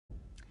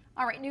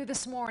All right, new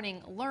this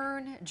morning,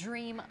 learn,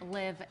 dream,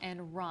 live,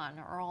 and run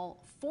are all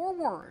 4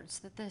 words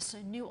that this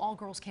new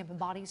all-girls camp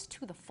embodies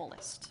to the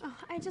fullest. Oh,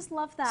 I just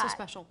love that. So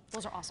special.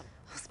 Those are awesome.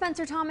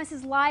 Spencer Thomas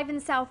is live in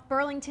South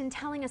Burlington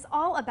telling us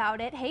all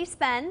about it. Hey,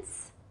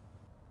 Spence.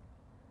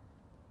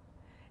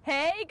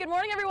 Hey, good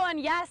morning, everyone.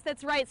 Yes,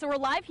 that's right. So we're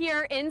live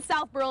here in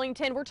South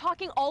Burlington. We're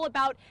talking all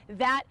about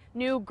that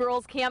new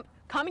girls camp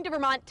coming to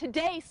Vermont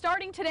today,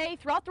 starting today,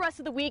 throughout the rest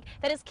of the week.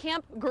 That is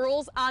Camp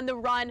Girls on the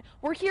Run.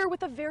 We're here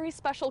with a very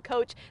special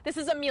coach. This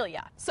is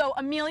Amelia. So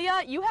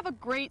Amelia, you have a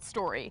great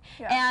story.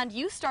 Yes. And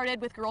you started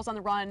with Girls on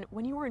the Run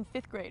when you were in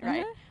 5th grade,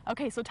 right?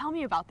 Okay, so tell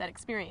me about that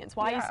experience,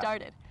 why you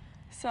started.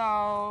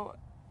 So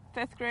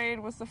 5th grade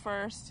was the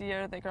first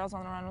year that Girls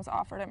on the Run was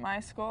offered at my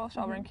school,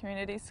 Shelburne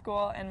Community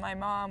School, and my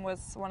mom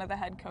was one of the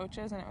head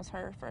coaches, and it was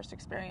her first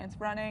experience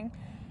running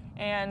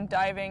and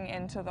diving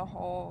into the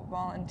whole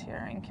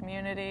volunteering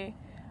community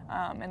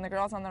and the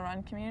Girls on the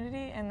Run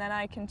community. And then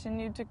I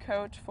continued to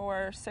coach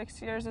for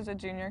 6 years as a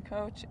junior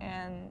coach,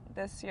 and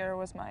this year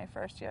was my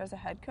first year as a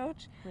head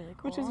coach,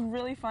 which is a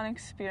really fun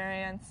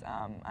experience.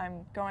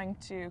 I'm going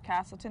to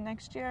Castleton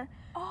next year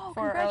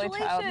for early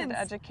childhood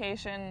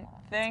education.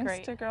 Thanks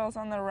to Girls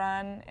on the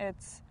Run,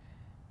 it's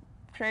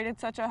created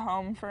such a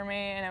home for me,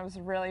 and it was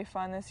really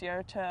fun this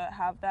year to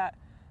have that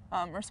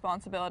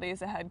responsibility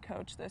as a head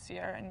coach this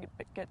year and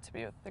get to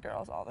be with the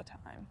girls all the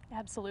time.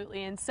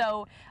 Absolutely. And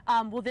so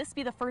will this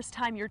be the first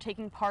time you're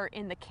taking part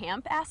in the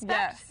camp aspect?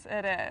 Yes,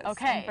 it is.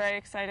 Okay. I'm very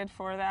excited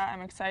for that.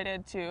 I'm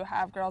excited to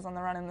have Girls on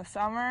the Run in the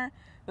summer.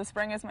 The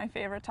spring is my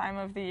favorite time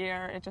of the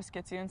year. It just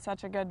gets you in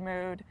such a good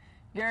mood.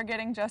 You're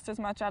getting just as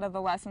much out of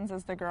the lessons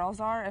as the girls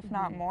are, if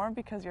not more,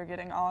 because you're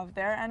getting all of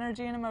their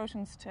energy and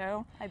emotions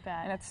too. I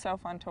bet. And it's so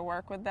fun to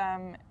work with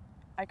them.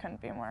 I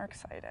couldn't be more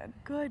excited.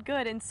 Good,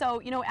 good. And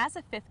so, you know, as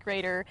a 5th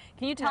grader,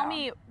 can you tell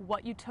me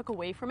what you took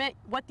away from it,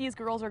 what these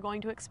girls are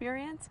going to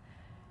experience?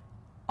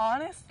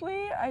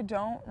 Honestly, I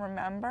don't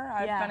remember.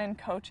 I've been in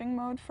coaching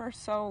mode for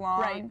so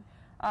long.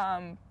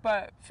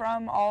 But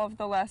from all of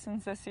the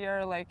lessons this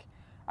year, like,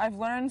 I've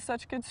learned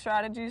such good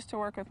strategies to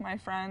work with my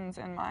friends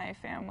and my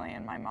family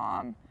and my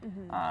mom.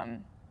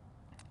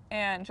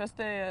 And just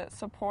the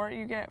support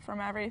you get from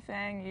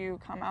everything, you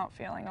come out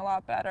feeling a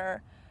lot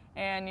better.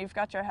 And you've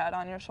got your head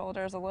on your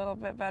shoulders a little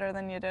bit better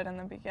than you did in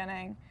the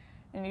beginning,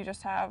 and you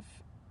just have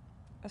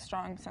a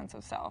strong sense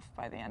of self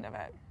by the end of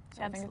it.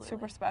 So I think it's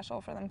super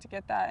special for them to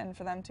get that, and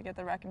for them to get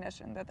the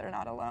recognition that they're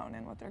not alone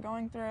in what they're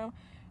going through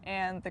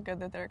and the good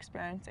that they're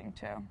experiencing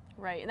too.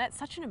 Right, and that's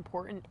such an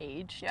important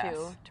age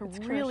too, to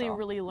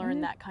really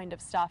learn that kind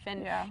of stuff.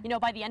 And you know,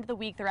 by the end of the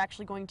week, they're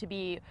actually going to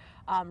be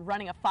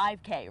running a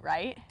 5K,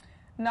 right?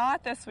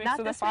 Not this week. Not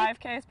so this the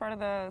 5K is part of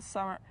the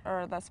summer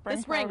or the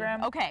spring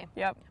program. Okay.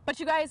 Yep. But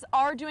you guys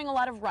are doing a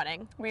lot of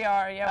running. We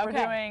are. Yeah. We're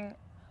doing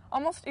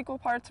almost equal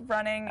parts of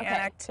running and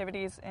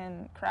activities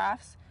and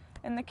crafts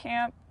in the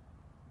camp.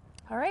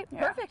 All right,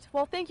 perfect.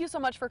 Well, thank you so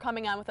much for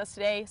coming on with us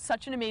today.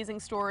 Such an amazing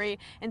story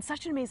and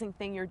such an amazing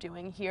thing you're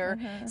doing here.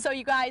 So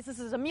you guys, this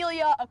is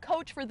Amelia, a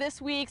coach for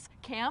this week's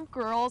Camp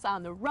Girls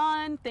on the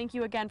Run. Thank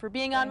you again for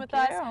being on with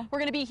us. We're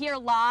going to be here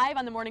live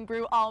on the Morning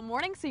Brew all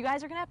morning, so you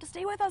guys are going to have to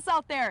stay with us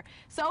out there.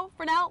 So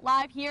for now,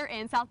 live here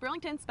in South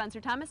Burlington, Spencer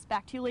Thomas,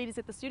 back to you ladies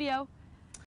at the studio.